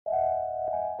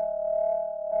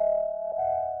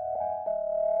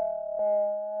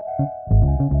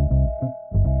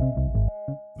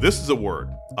This is A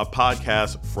Word, a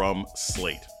podcast from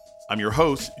Slate. I'm your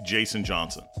host, Jason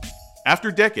Johnson.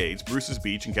 After decades, Bruce's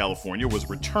Beach in California was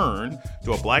returned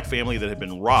to a black family that had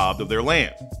been robbed of their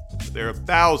land. There are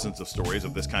thousands of stories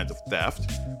of this kind of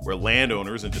theft, where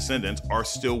landowners and descendants are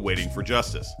still waiting for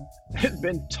justice. There's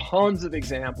been tons of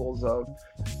examples of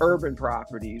urban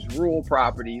properties, rural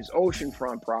properties,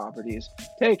 oceanfront properties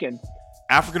taken.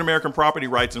 African-American property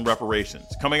rights and reparations,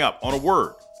 coming up on A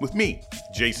Word with me,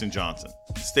 Jason Johnson.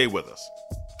 Stay with us.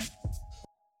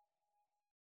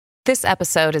 This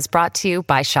episode is brought to you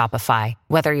by Shopify.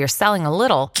 Whether you're selling a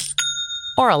little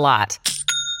or a lot,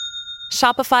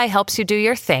 Shopify helps you do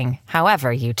your thing,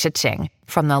 however you cha-ching.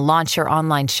 From the launch your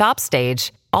online shop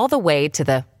stage, all the way to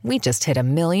the we just hit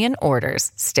 1 million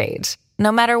orders stage.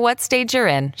 No matter what stage you're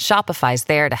in, Shopify's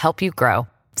there to help you grow.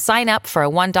 Sign up for a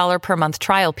 $1 per month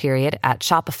trial period at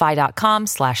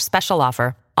shopify.com/special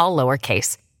offer, all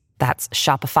lowercase. That's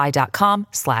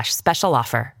shopify.com/special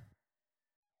offer.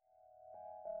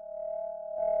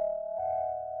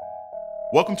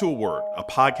 Welcome to A Word, a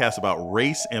podcast about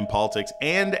race and politics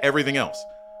and everything else.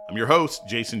 I'm your host,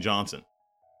 Jason Johnson.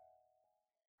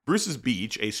 Bruce's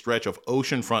Beach, a stretch of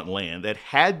oceanfront land that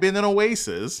had been an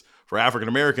oasis for African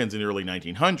Americans in the early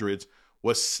 1900s,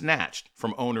 was snatched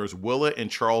from owners Willa and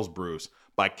Charles Bruce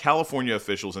by California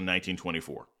officials in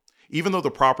 1924. Even though the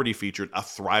property featured a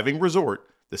thriving resort,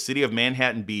 the city of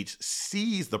Manhattan Beach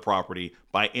seized the property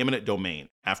by eminent domain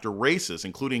after racists,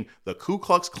 including the Ku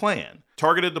Klux Klan,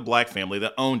 targeted the black family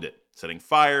that owned it, setting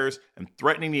fires and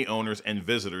threatening the owners and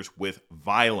visitors with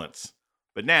violence.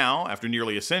 But now, after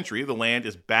nearly a century, the land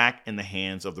is back in the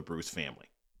hands of the Bruce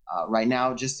family. Right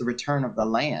now, just the return of the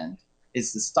land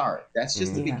is the start. That's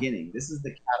just the beginning. This is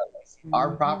the catalyst.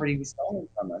 Our property was stolen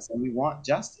from us, and we want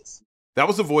justice. That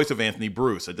was the voice of Anthony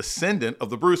Bruce, a descendant of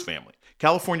the Bruce family.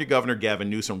 California Governor Gavin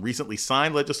Newsom recently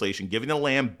signed legislation giving the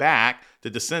land back to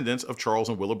descendants of Charles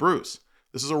and Willa Bruce.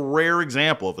 This is a rare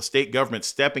example of a state government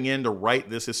stepping in to right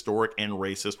this historic and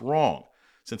racist wrong.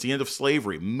 Since the end of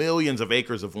slavery, millions of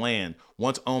acres of land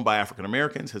once owned by African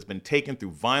Americans has been taken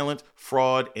through violent,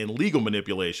 fraud, and legal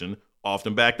manipulation,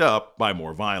 often backed up by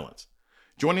more violence.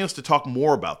 Joining us to talk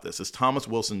more about this is Thomas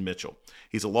Wilson Mitchell.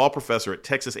 He's a law professor at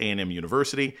Texas A&M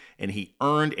University, and he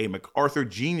earned a MacArthur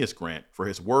Genius Grant for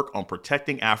his work on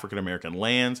protecting African American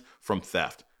lands from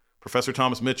theft. Professor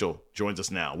Thomas Mitchell joins us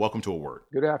now. Welcome to A Word.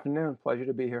 Good afternoon. Pleasure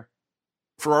to be here.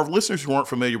 For our listeners who aren't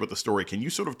familiar with the story, can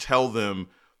you sort of tell them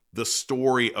the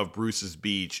story of Bruce's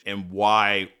Beach and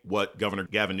why what Governor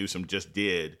Gavin Newsom just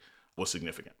did was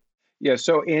significant? Yeah,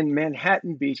 so in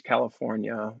Manhattan Beach,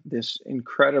 California, this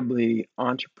incredibly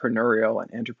entrepreneurial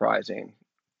and enterprising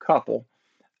couple,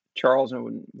 Charles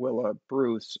and Willa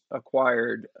Bruce,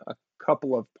 acquired a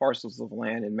couple of parcels of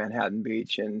land in Manhattan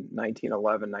Beach in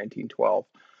 1911, 1912.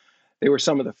 They were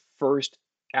some of the first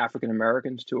African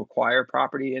Americans to acquire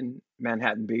property in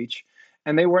Manhattan Beach,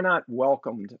 and they were not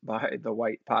welcomed by the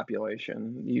white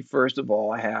population. You, first of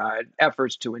all, had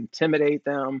efforts to intimidate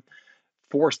them,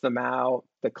 force them out.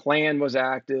 The Klan was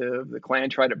active. The Klan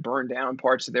tried to burn down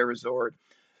parts of their resort,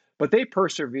 but they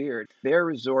persevered. Their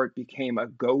resort became a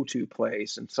go-to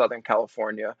place in Southern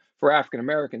California for African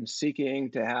Americans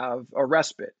seeking to have a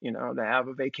respite, to have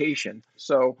a vacation.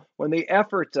 So when the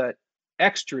efforts at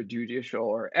extrajudicial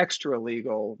or extra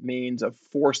legal means of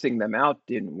forcing them out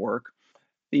didn't work,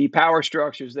 the power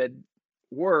structures that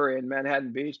were in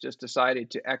Manhattan Beach just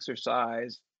decided to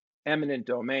exercise eminent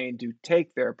domain to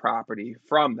take their property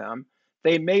from them.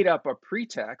 They made up a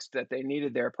pretext that they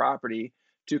needed their property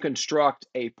to construct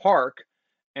a park.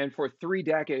 And for 3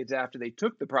 decades after they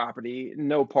took the property,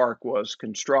 no park was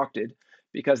constructed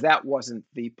because that wasn't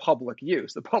the public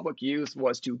use. The public use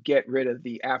was to get rid of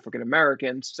the African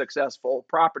American successful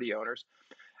property owners.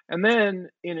 And then,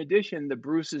 in addition, the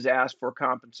Bruces asked for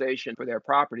compensation for their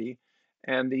property,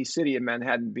 and the city of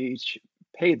Manhattan Beach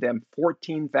paid them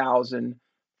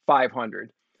 $14,500.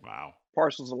 Wow.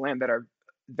 Parcels of land that are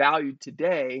valued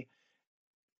today.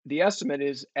 The estimate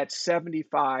is at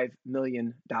 $75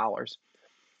 million.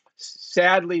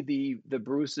 Sadly, the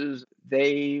Bruces,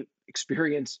 they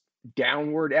experienced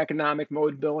downward economic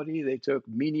mobility. They took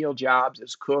menial jobs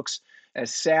as cooks.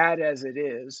 As sad as it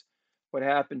is, what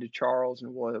happened to Charles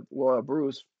and Willa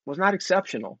Bruce was not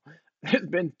exceptional. There's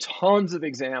been tons of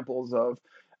examples of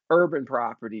urban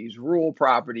properties, rural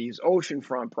properties,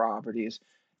 oceanfront properties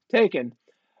taken.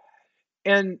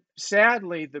 And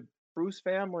sadly, the Bruce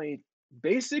family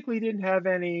basically didn't have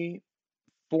any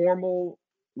formal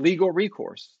legal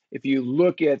recourse. If you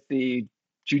look at the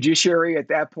judiciary at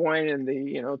that point in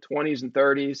the 20s and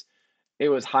 30s, it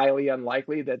was highly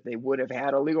unlikely that they would have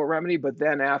had a legal remedy. But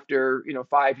then after,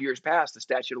 5 years passed, the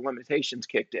statute of limitations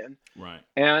kicked in Right.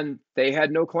 and they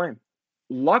had no claim.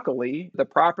 Luckily, the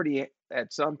property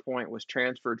at some point was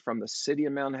transferred from the city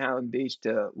of Manhattan Beach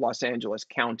to Los Angeles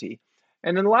County.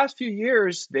 And in the last few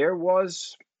years, there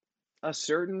was a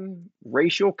certain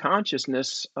racial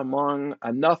consciousness among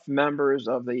enough members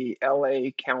of the LA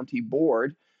County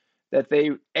Board that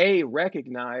they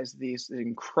recognized these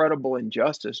incredible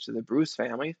injustice to the Bruce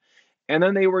family, and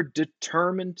then they were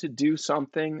determined to do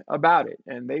something about it,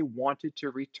 and they wanted to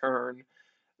return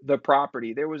the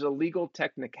property. There was a legal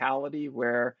technicality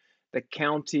where the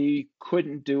county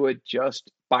couldn't do it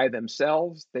just by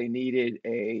themselves. They needed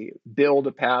a bill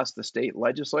to pass the state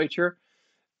legislature,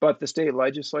 but the state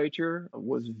legislature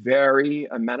was very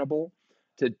amenable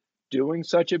to doing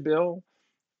such a bill.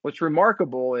 What's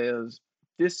remarkable is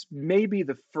this may be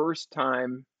the first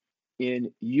time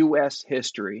in U.S.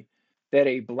 history that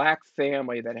a Black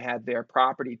family that had their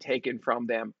property taken from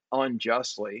them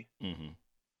unjustly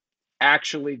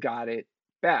actually got it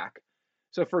back.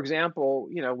 So, for example,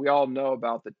 we all know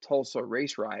about the Tulsa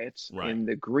race riots in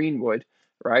the Greenwood,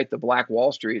 right? The Black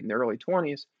Wall Street in the early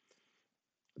 20s.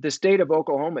 The state of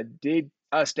Oklahoma did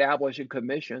establish a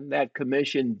commission. That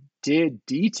commission did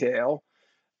detail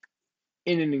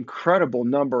in an incredible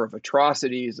number of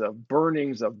atrocities, of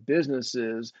burnings of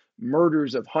businesses,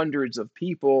 murders of hundreds of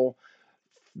people,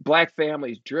 Black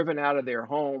families driven out of their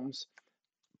homes.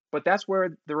 But that's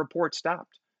where the report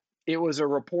stopped. It was a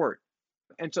report.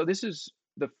 And so this is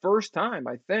the first time,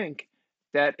 I think,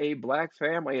 that a Black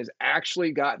family has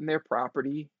actually gotten their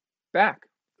property back.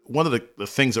 One of the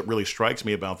things that really strikes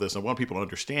me about this, and I want people to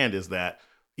understand, is that,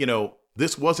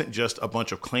 this wasn't just a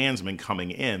bunch of Klansmen coming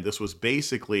in. This was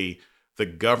basically the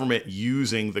government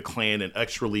using the Klan and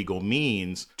extra legal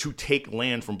means to take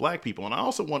land from Black people. And I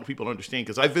also want people to understand,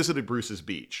 because I visited Bruce's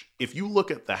Beach. If you look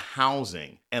at the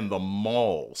housing and the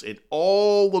malls and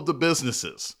all of the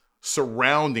businesses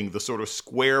surrounding the sort of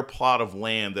square plot of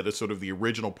land that is sort of the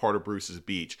original part of Bruce's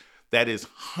Beach, that is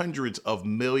hundreds of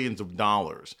millions of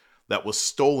dollars that was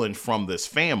stolen from this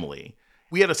family.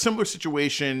 We had a similar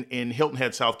situation in Hilton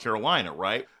Head, South Carolina,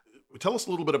 right? Tell us a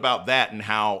little bit about that and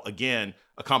how, again,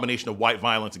 a combination of white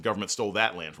violence and government stole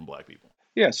that land from Black people.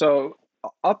 Yeah, so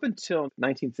up until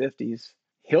 1950s,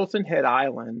 Hilton Head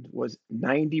Island was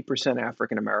 90%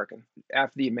 African American.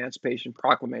 After the Emancipation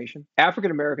Proclamation,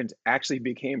 African Americans actually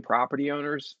became property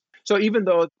owners. So even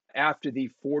though after the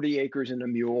 40 acres and a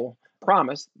mule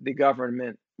promise, the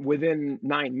government within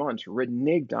 9 months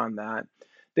reneged on that,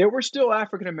 there were still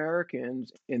African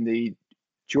Americans in the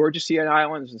Georgia Sea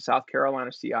Islands and South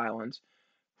Carolina Sea Islands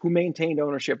who maintained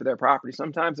ownership of their property.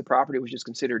 Sometimes the property was just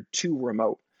considered too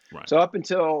remote. Right. So up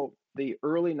until the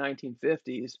early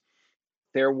 1950s,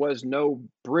 there was no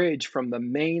bridge from the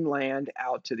mainland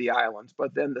out to the islands,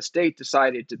 but then the state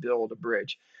decided to build a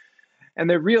bridge. And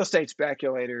the real estate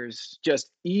speculators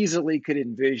just easily could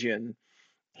envision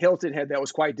Hilton Head that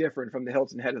was quite different from the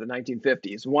Hilton Head of the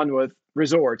 1950s, one with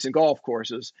resorts and golf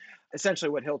courses, essentially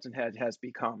what Hilton Head has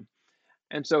become.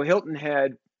 And so Hilton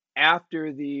Head,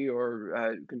 after the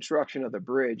construction of the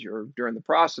bridge or during the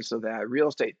process of that, real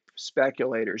estate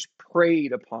speculators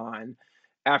preyed upon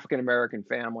African American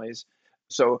families.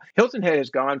 So Hilton Head has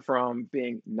gone from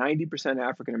being 90%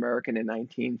 African American in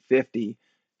 1950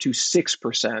 to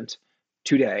 6%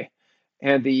 today.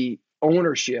 And the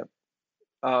ownership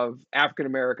of African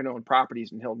American owned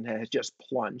properties in Hilton Head has just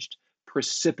plunged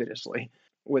precipitously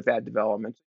with that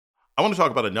development. I want to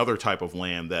talk about another type of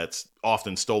land that's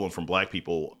often stolen from Black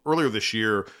people. Earlier this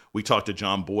year, we talked to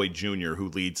John Boyd Jr., who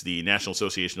leads the National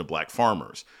Association of Black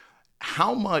Farmers.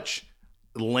 How much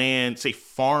land, say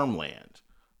farmland,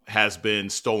 has been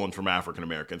stolen from African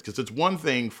Americans? Because it's one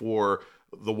thing for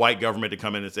the white government to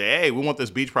come in and say, hey, we want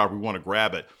this beach property, we want to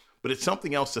grab it. But it's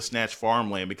something else to snatch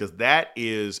farmland, because that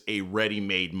is a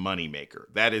ready-made moneymaker.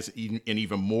 That is an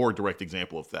even more direct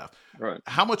example of theft. Right.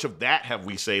 How much of that have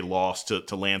we, say, lost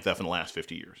to land theft in the last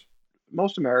 50 years?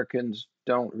 Most Americans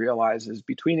don't realize is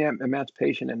between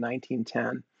emancipation and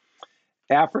 1910,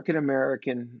 African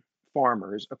American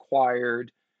farmers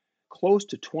acquired close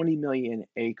to 20 million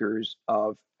acres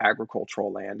of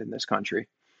agricultural land in this country.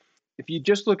 If you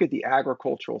just look at the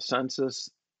agricultural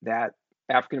census, that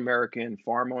African American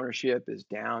farm ownership is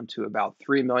down to about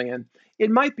 3 million.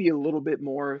 It might be a little bit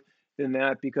more than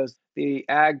that because the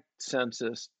ag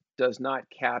census does not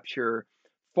capture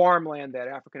farmland that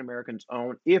African Americans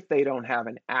own if they don't have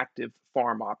an active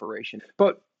farm operation.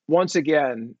 But once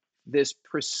again, this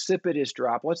precipitous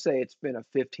drop, let's say it's been a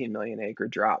 15 million acre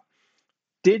drop,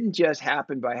 didn't just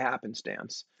happen by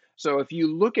happenstance. So if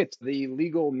you look at the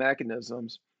legal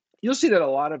mechanisms you'll see that a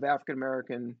lot of African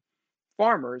American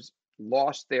farmers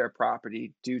lost their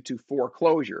property due to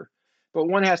foreclosure. But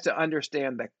one has to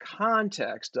understand the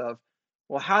context of,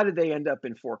 well, how did they end up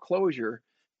in foreclosure?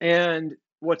 And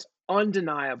what's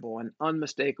undeniable and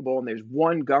unmistakable, and there's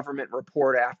one government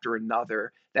report after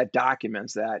another that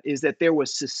documents that, is that there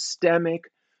was systemic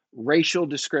racial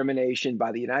discrimination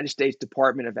by the United States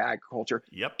Department of Agriculture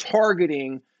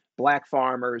targeting Black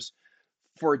farmers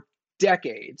for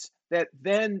decades that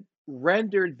then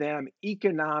rendered them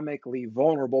economically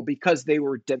vulnerable because they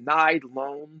were denied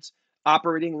loans,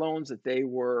 operating loans that they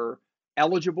were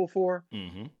eligible for.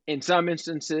 Mm-hmm. In some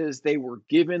instances, they were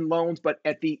given loans, but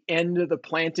at the end of the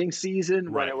planting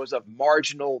season, when it was of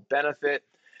marginal benefit.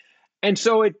 And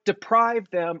so it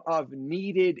deprived them of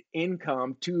needed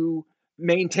income to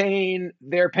maintain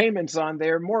their payments on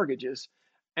their mortgages.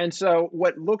 And so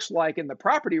what looks like in the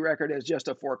property record as just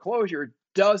a foreclosure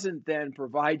doesn't then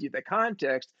provide you the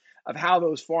context of how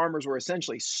those farmers were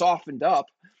essentially softened up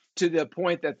to the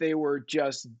point that they were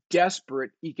just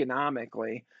desperate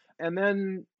economically. And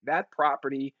then that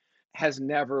property has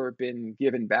never been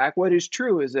given back. What is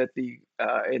true is that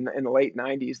in the late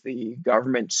 90s, the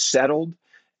government settled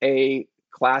a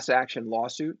class action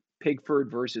lawsuit, Pigford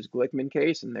versus Glickman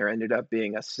case, and there ended up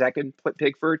being a second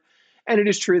Pigford. And it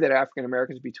is true that African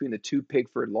Americans between the two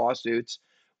Pigford lawsuits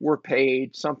were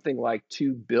paid something like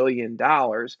 $2 billion.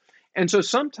 And so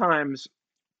sometimes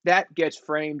that gets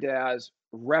framed as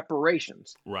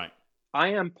reparations. Right. I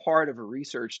am part of a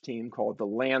research team called the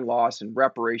Land Loss and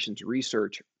Reparations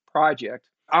Research Project.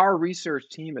 Our research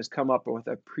team has come up with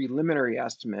a preliminary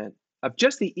estimate of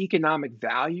just the economic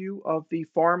value of the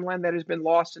farmland that has been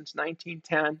lost since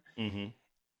 1910,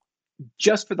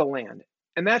 just for the land.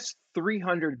 And that's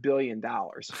 $300 billion.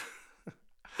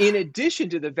 In addition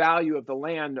to the value of the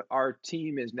land, our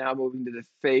team is now moving to the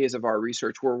phase of our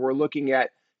research where we're looking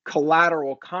at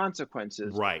collateral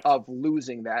consequences of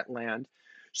losing that land.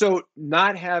 So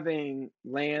not having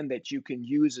land that you can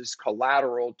use as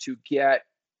collateral to get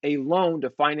a loan to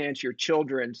finance your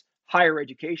children's higher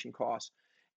education costs,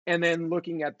 and then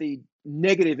looking at the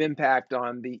negative impact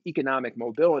on the economic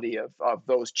mobility of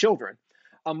those children,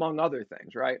 among other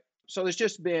things, right? So there's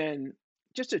just been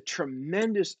a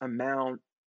tremendous amount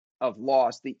of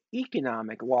loss. The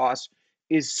economic loss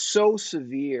is so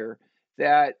severe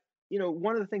that,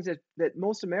 one of the things that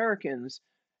most Americans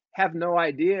have no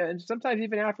idea, and sometimes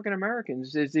even African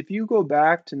Americans, is if you go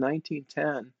back to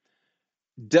 1910,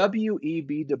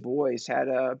 W.E.B. Du Bois had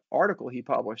an article he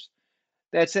published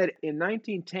that said in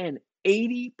 1910,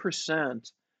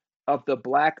 80% of the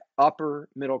Black upper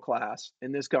middle class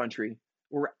in this country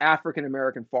were African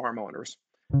American farm owners.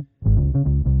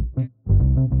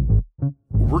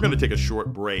 We're going to take a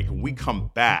short break. When we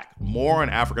come back, more on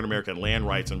African American land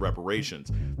rights and reparations.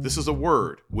 This is A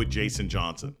Word with Jason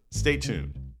Johnson. Stay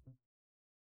tuned.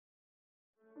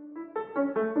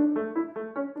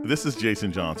 This is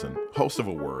Jason Johnson, host of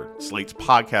A Word, Slate's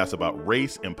podcast about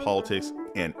race and politics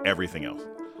and everything else.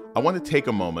 I want to take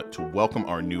a moment to welcome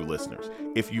our new listeners.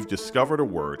 If you've discovered A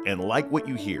Word and like what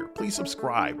you hear, please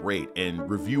subscribe, rate, and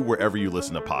review wherever you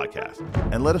listen to podcasts.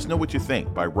 And let us know what you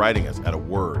think by writing us at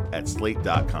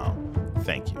aword@slate.com.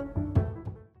 Thank you.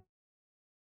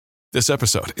 This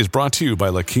episode is brought to you by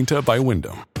La Quinta by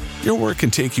Wyndham. Your work can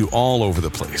take you all over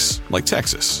the place, like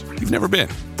Texas. You've never been,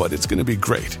 but it's going to be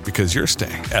great because you're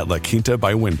staying at La Quinta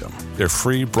by Wyndham. Their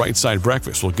free Bright Side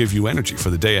breakfast will give you energy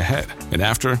for the day ahead. And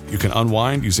after, you can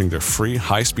unwind using their free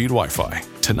high-speed Wi-Fi.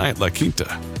 Tonight, La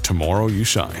Quinta. Tomorrow, you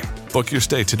shine. Book your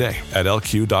stay today at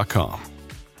lq.com.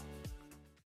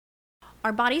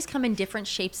 Our bodies come in different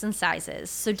shapes and sizes,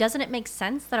 so doesn't it make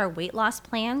sense that our weight loss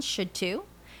plans should too?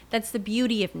 That's the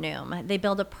beauty of Noom. They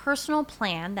build a personal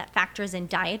plan that factors in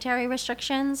dietary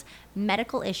restrictions,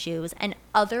 medical issues, and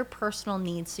other personal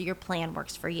needs so your plan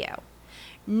works for you.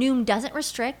 Noom doesn't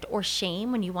restrict or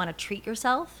shame when you want to treat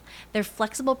yourself. Their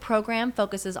flexible program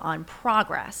focuses on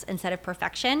progress instead of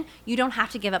perfection. You don't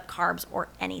have to give up carbs or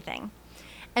anything.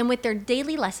 And with their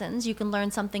daily lessons, you can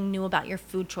learn something new about your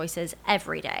food choices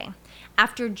every day.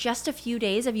 After just a few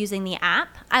days of using the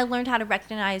app, I learned how to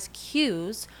recognize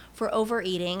cues for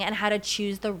overeating and how to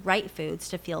choose the right foods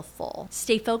to feel full.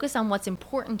 Stay focused on what's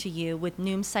important to you with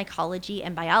Noom's psychology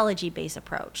and biology-based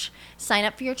approach. Sign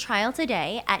up for your trial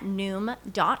today at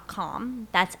Noom.com.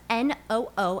 That's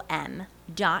Noom.com.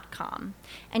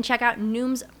 And check out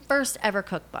Noom's first ever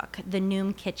cookbook, The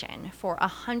Noom Kitchen, for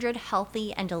 100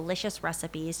 healthy and delicious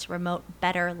recipes to promote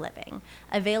better living.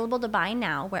 Available to buy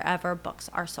now wherever books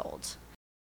are sold.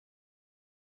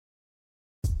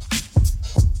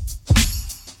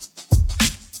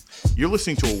 You're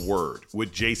listening to A Word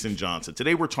with Jason Johnson.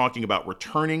 Today we're talking about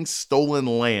returning stolen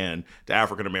land to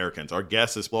African Americans. Our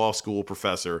guest is law school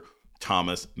professor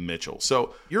Thomas Mitchell.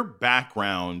 So your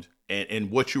background and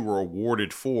what you were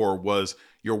awarded for was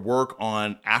your work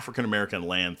on African American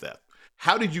land theft.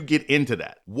 How did you get into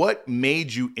that? What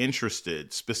made you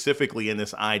interested specifically in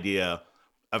this idea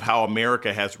of how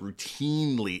America has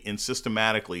routinely and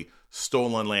systematically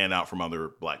stolen land out from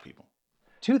other Black people?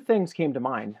 Two things came to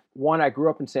mind. One, I grew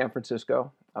up in San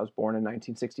Francisco. I was born in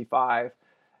 1965.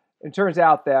 It turns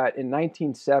out that in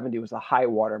 1970 was a high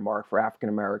water mark for African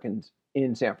Americans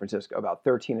in San Francisco. About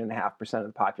 13.5% of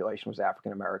the population was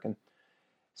African American.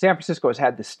 San Francisco has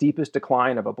had the steepest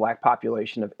decline of a Black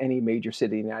population of any major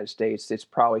city in the United States. It's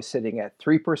probably sitting at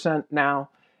 3% now.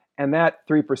 And that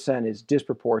 3% is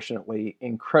disproportionately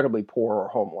incredibly poor or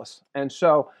homeless. And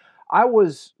so I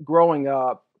was growing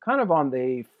up kind of on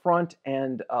the front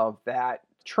end of that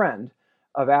trend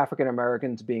of African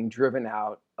Americans being driven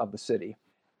out of the city.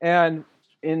 And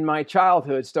in my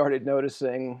childhood, started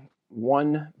noticing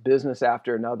one business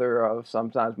after another of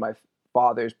sometimes my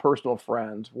father's personal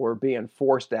friends were being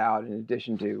forced out in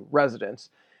addition to residents.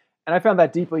 And I found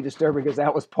that deeply disturbing because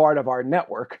that was part of our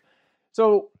network.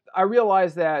 So I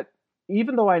realized that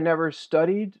even though I never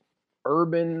studied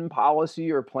urban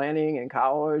policy or planning in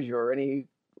college or any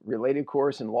related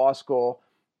course in law school,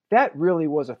 that really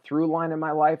was a through line in my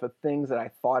life of things that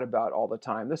I thought about all the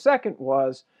time. The second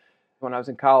was when I was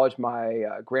in college, my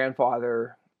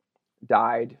grandfather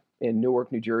died in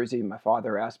Newark, New Jersey. My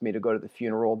father asked me to go to the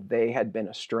funeral. They had been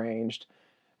estranged.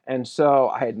 And so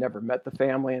I had never met the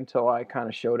family until I kind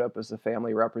of showed up as the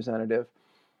family representative.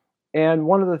 And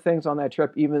one of the things on that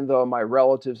trip, even though my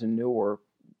relatives in Newark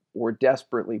were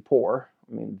desperately poor,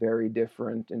 I mean, very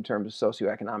different in terms of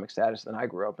socioeconomic status than I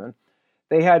grew up in,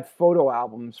 they had photo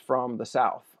albums from the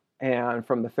South and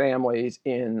from the families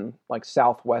in like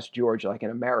Southwest Georgia, like in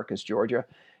Americus, Georgia.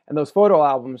 And those photo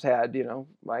albums had,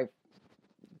 my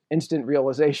instant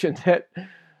realization that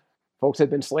folks had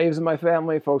been slaves in my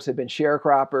family, folks had been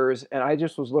sharecroppers, and I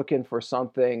just was looking for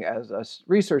something as a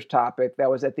research topic that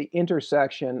was at the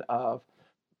intersection of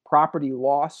property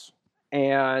loss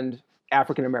and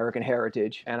African American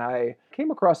heritage. And I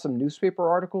came across some newspaper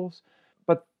articles,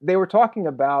 but they were talking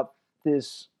about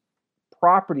this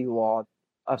property law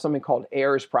of something called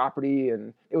heirs property,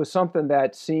 and it was something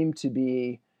that seemed to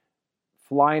be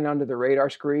flying under the radar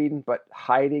screen, but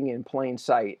hiding in plain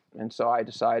sight. And so I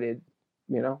decided,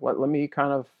 let me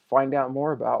kind of find out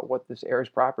more about what this heirs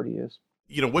property is.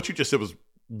 What you just said was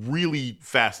really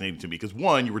fascinating to me because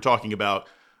one, you were talking about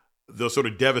those sort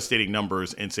of devastating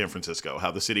numbers in San Francisco,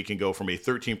 how the city can go from a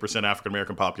 13%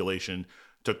 African-American population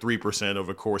to 3%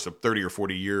 over the course of 30 or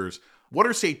 40 years. What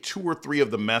are, say, 2 or 3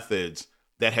 of the methods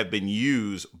that have been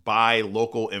used by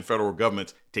local and federal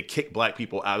governments to kick Black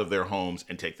people out of their homes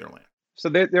and take their land? So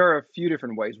there are a few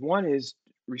different ways. One is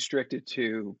restricted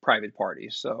to private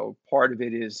parties. So part of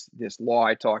it is this law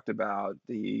I talked about,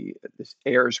 this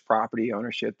heirs property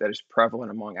ownership that is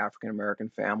prevalent among African American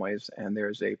families. And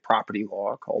there's a property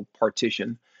law called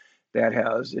partition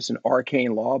it's an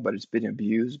arcane law, but it's been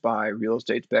abused by real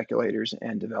estate speculators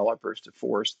and developers to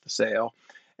force the sale.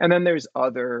 And then there's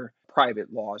other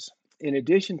private laws. In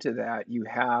addition to that, you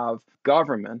have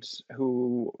governments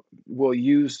who will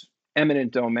use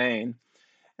eminent domain.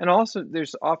 And also,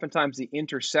 there's oftentimes the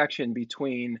intersection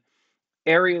between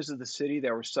areas of the city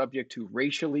that were subject to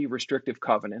racially restrictive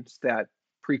covenants that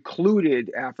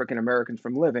precluded African Americans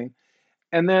from living.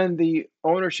 And then the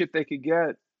ownership they could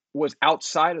get was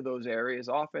outside of those areas.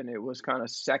 Often it was kind of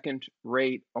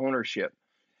second-rate ownership.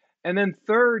 And then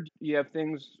third, you have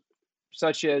things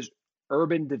such as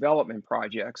urban development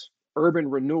projects, urban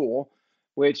renewal,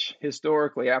 which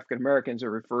historically African Americans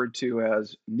are referred to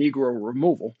as Negro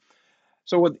removal.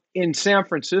 So in San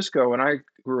Francisco, when I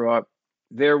grew up,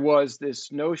 there was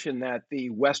this notion that the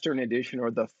Western Addition or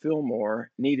the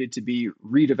Fillmore needed to be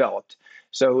redeveloped.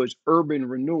 So it was urban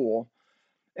renewal.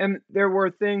 And there were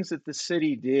things that the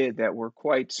city did that were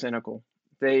quite cynical.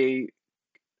 They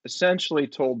essentially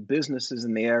told businesses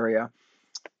in the area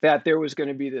that there was going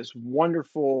to be this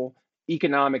wonderful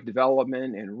economic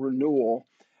development and renewal.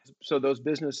 So those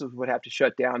businesses would have to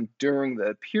shut down during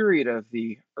the period of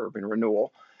the urban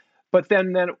renewal. But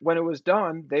then when it was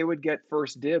done, they would get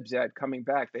first dibs at coming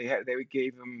back. They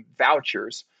gave them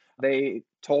vouchers. They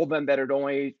told them that it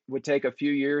only would take a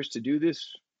few years to do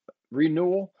this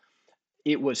renewal.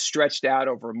 It was stretched out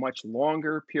over a much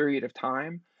longer period of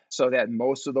time so that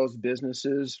most of those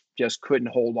businesses just couldn't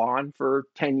hold on for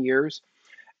 10 years.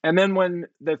 And then when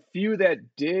the few that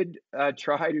did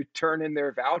try to turn in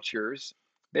their vouchers,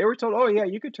 they were told, oh, yeah,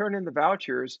 you could turn in the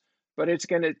vouchers, but it's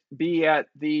going to be at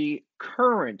the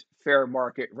current fair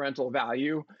market rental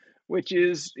value, which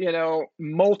is,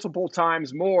 multiple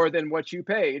times more than what you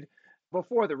paid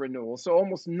before the renewal. So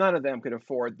almost none of them could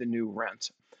afford the new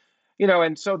rent.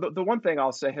 And so the one thing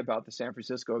I'll say about the San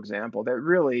Francisco example that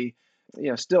really,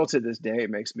 still to this day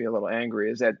makes me a little angry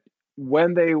is that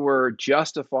when they were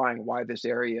justifying why this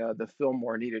area, the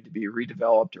Fillmore, needed to be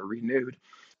redeveloped or renewed,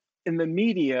 in the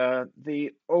media,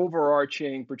 the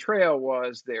overarching portrayal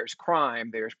was there's crime,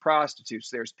 there's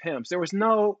prostitutes, there's pimps. There was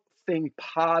nothing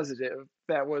positive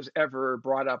that was ever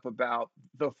brought up about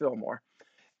the Fillmore.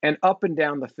 And up and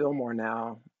down the Fillmore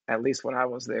now, at least when I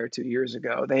was there 2 years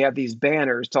ago, they have these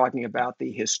banners talking about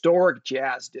the historic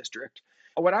jazz district.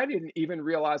 What I didn't even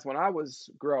realize when I was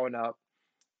growing up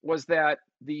was that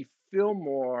the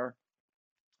Fillmore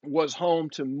was home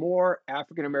to more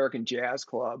African American jazz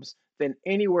clubs than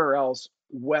anywhere else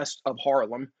west of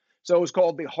Harlem. So it was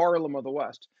called the Harlem of the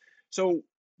West. So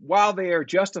while they are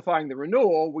justifying the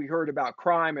renewal, we heard about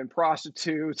crime and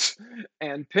prostitutes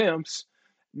and pimps.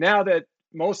 Now that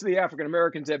most of the African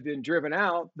Americans have been driven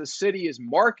out, the city is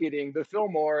marketing the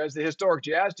Fillmore as the historic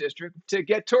jazz district to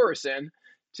get tourists in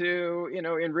to,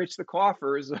 enrich the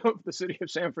coffers of the city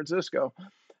of San Francisco,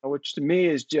 which to me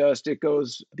is it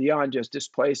goes beyond just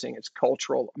displacing, it's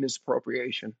cultural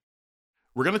misappropriation.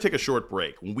 We're going to take a short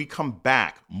break. When we come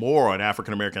back, more on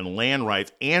African American land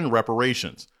rights and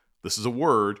reparations. This is A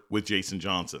Word with Jason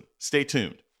Johnson. Stay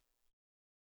tuned.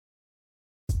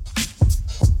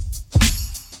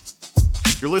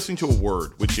 You're listening to A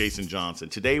Word with Jason Johnson.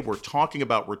 Today, we're talking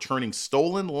about returning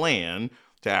stolen land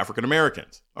to African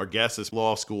Americans. Our guest is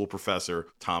law school professor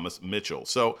Thomas Mitchell.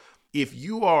 So if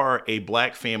you are a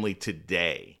Black family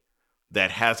today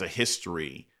that has a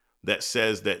history that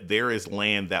says that there is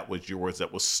land that was yours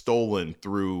that was stolen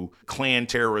through Klan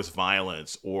terrorist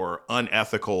violence or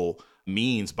unethical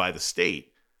means by the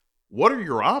state, what are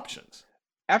your options?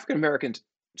 African Americans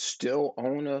still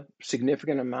own a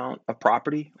significant amount of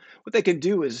property. What they can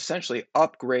do is essentially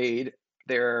upgrade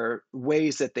their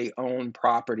ways that they own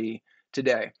property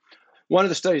today. One of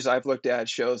the studies I've looked at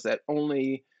shows that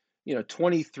only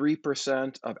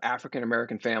 23% of African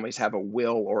American families have a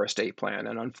will or estate plan.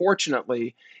 And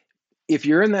unfortunately, if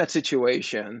you're in that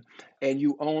situation and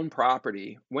you own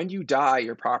property, when you die,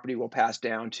 your property will pass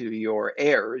down to your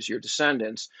heirs, your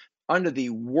descendants, under the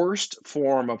worst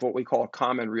form of what we call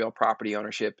common real property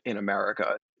ownership in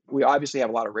America. We obviously have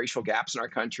a lot of racial gaps in our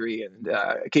country, and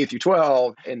K through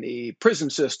 12, in the prison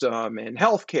system, and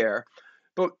healthcare.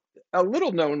 But a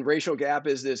little known racial gap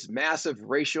is this massive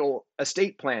racial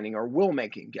estate planning or will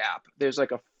making gap. There's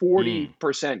like a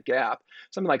 40% gap.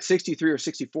 Something like 63 or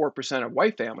 64% of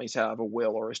white families have a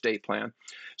will or estate plan.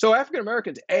 So African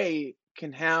Americans,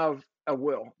 can have a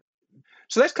will.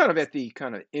 So that's kind of at the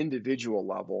kind of individual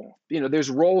level. There's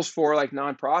roles for like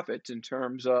nonprofits in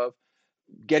terms of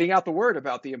getting out the word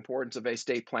about the importance of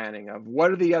estate planning, of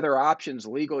what are the other options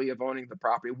legally of owning the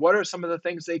property, what are some of the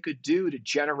things they could do to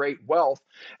generate wealth.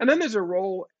 And then there's a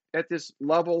role at this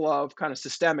level of kind of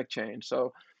systemic change.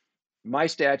 So my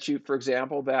statute, for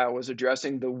example, that was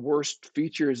addressing the worst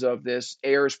features of this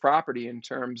heirs property in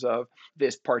terms of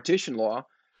this partition law.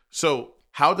 So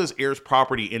how does heirs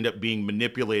property end up being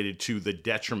manipulated to the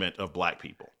detriment of Black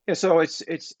people? Yeah, so it's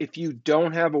if you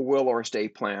don't have a will or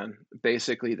estate plan,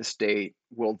 basically the state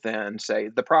will then say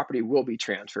the property will be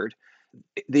transferred.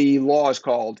 The law is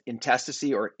called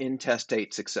intestacy or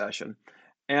intestate succession.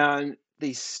 And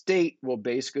the state will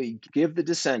basically give the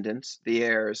descendants, the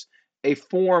heirs, a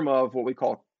form of what we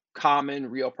call common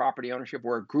real property ownership,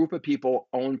 where a group of people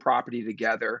own property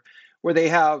together, where they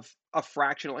have a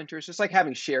fractional interest. It's like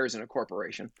having shares in a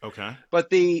corporation. Okay. But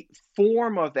the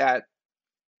form of that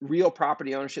real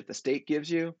property ownership the state gives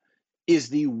you is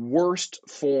the worst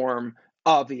form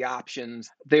of the options.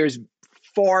 There's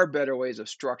far better ways of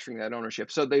structuring that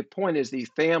ownership. So the point is the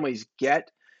families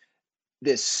get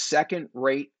this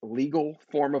second-rate legal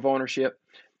form of ownership,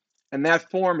 and that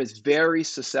form is very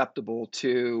susceptible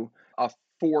to a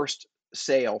forced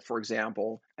sale, for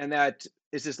example. And that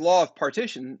is this law of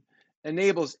partition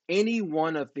enables any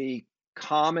one of the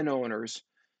common owners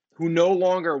who no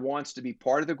longer wants to be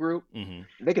part of the group.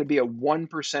 They can be a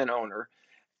 1% owner,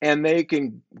 and they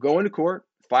can go into court,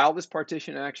 file this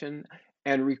partition action,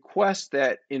 and request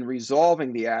that in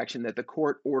resolving the action that the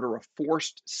court order a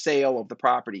forced sale of the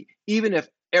property, even if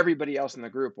everybody else in the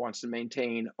group wants to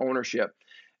maintain ownership.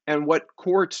 And what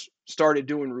courts started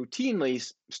doing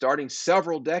routinely, starting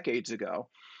several decades ago,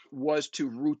 was to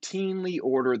routinely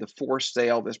order the forced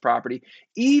sale of this property,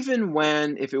 even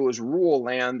when, if it was rural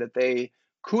land that they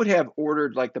could have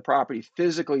ordered like the property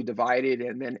physically divided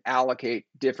and then allocate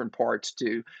different parts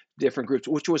to different groups,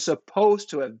 which was supposed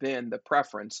to have been the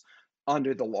preference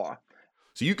under the law.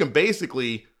 So you can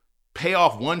basically pay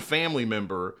off one family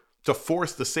member to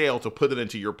force the sale to put it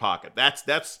into your pocket. That's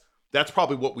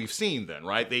probably what we've seen then,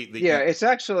 right? It's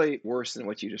actually worse than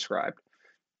what you described,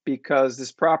 because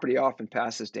this property often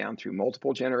passes down through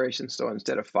multiple generations. So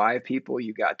instead of 5 people,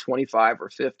 you got 25 or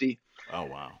 50. Oh,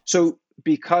 wow. So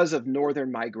because of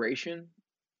northern migration,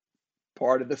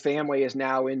 part of the family is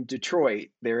now in Detroit,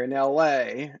 they're in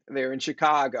LA, they're in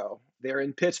Chicago, they're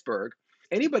in Pittsburgh.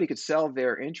 Anybody could sell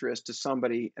their interest to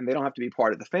somebody and they don't have to be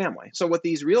part of the family. So what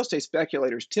these real estate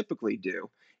speculators typically do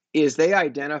is they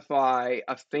identify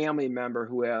a family member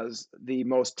who has the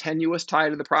most tenuous tie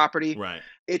to the property. Right.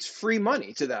 It's free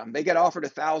money to them. They get offered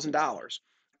 $1,000.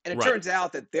 And it turns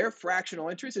out that their fractional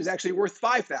interest is actually worth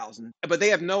 $5,000. But they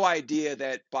have no idea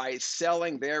that by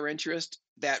selling their interest,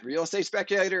 that real estate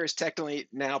speculator is technically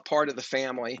now part of the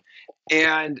family.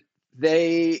 And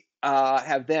they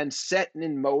have then set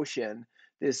in motion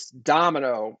this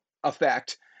domino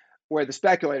effect where the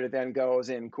speculator then goes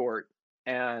in court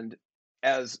and,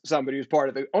 as somebody who's part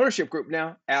of the ownership group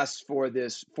now, asks for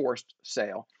this forced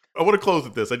sale. I want to close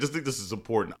with this. I just think this is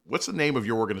important. What's the name of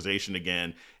your organization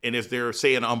again? And is there,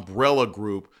 say, an umbrella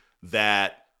group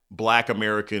that Black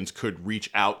Americans could reach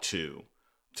out to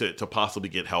possibly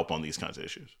get help on these kinds of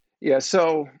issues? Yeah,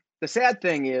 so the sad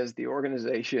thing is the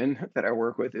organization that I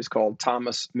work with is called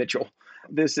Thomas Mitchell.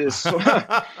 This is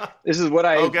what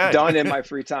I've done in my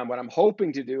free time. What I'm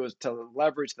hoping to do is to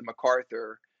leverage the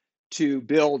MacArthur to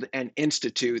build an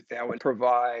institute that would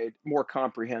provide more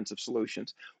comprehensive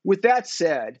solutions. With that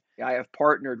said, I have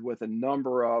partnered with a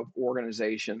number of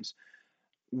organizations.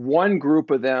 One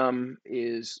group of them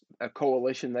is a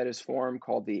coalition that is formed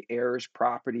called the Heirs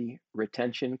Property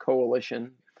Retention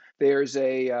Coalition. There's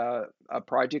a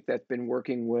project that's been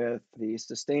working with the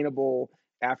Sustainable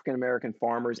African American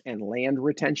Farmers and Land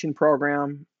Retention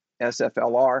Program,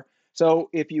 SFLR. So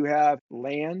if you have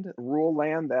land, rural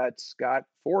land that's got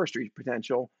forestry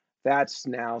potential, that's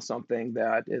now something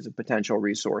that is a potential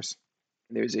resource.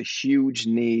 There's a huge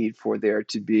need for there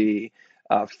to be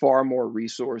far more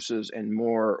resources and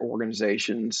more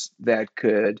organizations that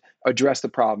could address the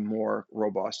problem more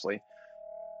robustly.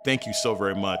 Thank you so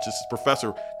very much. This is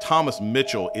Professor Thomas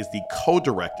Mitchell, is the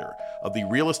co-director of the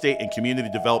Real Estate and Community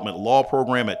Development Law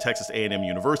Program at Texas A&M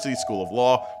University School of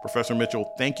Law. Professor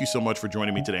Mitchell, thank you so much for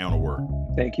joining me today on A Word.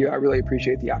 Thank you. I really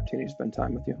appreciate the opportunity to spend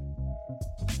time with you.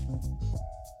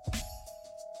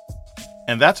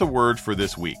 And that's A Word for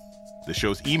this week. The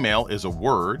show's email is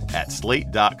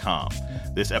aword@slate.com.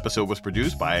 This episode was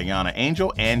produced by Ayana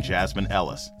Angel and Jasmine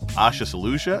Ellis. Asha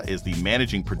Saluja is the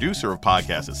managing producer of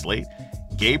podcasts at Slate.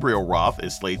 Gabriel Roth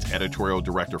is Slate's editorial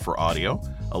director for audio.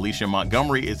 Alicia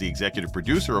Montgomery is the executive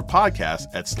producer of podcasts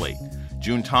at Slate.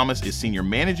 June Thomas is senior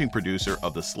managing producer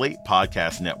of the Slate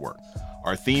Podcast Network.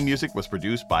 Our theme music was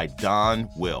produced by Don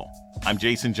Will. I'm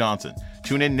Jason Johnson.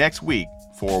 Tune in next week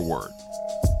for A Word.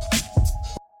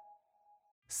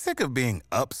 Sick of being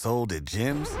upsold at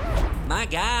gyms? My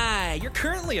guy, you're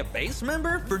currently a base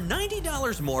member? For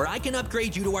 $90 more, I can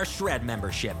upgrade you to our Shred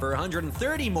membership. For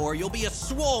 $130 more, you'll be a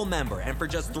Swole member. And for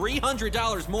just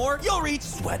 $300 more, you'll reach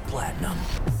Sweat Platinum.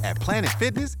 At Planet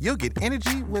Fitness, you'll get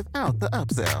energy without the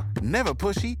upsell. Never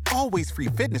pushy, always free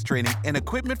fitness training and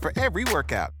equipment for every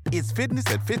workout. It's fitness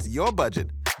that fits your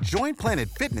budget. Join Planet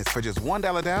Fitness for just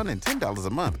 $1 down and $10 a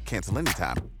month. Cancel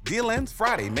anytime. Deal ends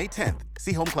Friday, May 10th.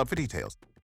 See Home Club for details.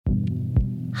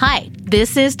 Hi,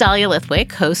 this is Dahlia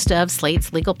Lithwick, host of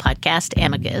Slate's legal podcast,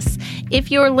 Amicus.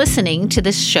 If you're listening to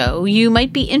this show, you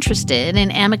might be interested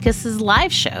in Amicus's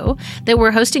live show that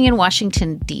we're hosting in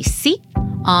Washington, D.C.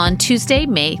 on Tuesday,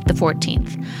 May the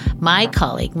 14th. My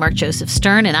colleague, Mark Joseph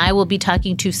Stern, and I will be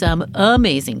talking to some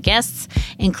amazing guests,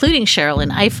 including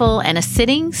Sherrilyn Ifill and a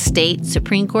sitting state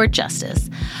Supreme Court justice,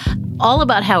 all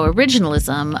about how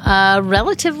originalism, a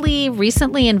relatively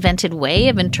recently invented way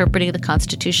of interpreting the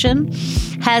Constitution,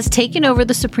 has taken over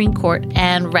the Supreme Court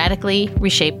and radically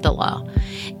reshaped the law.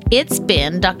 It's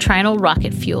been doctrinal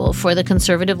rocket fuel for the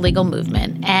conservative legal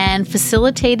movement and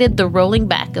facilitated the rolling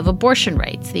back of abortion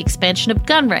rights, the expansion of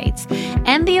gun rights,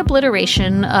 and the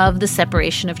obliteration of the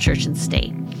separation of church and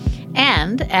state.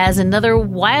 And as another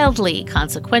wildly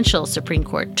consequential Supreme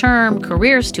Court term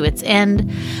careers to its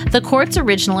end, the court's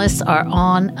originalists are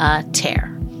on a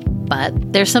tear. But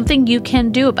there's something you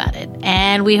can do about it,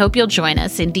 and we hope you'll join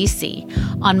us in D.C.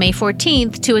 on May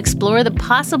 14th to explore the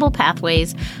possible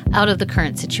pathways out of the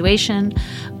current situation.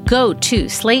 Go to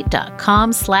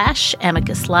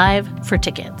slate.com/amicuslive for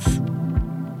tickets.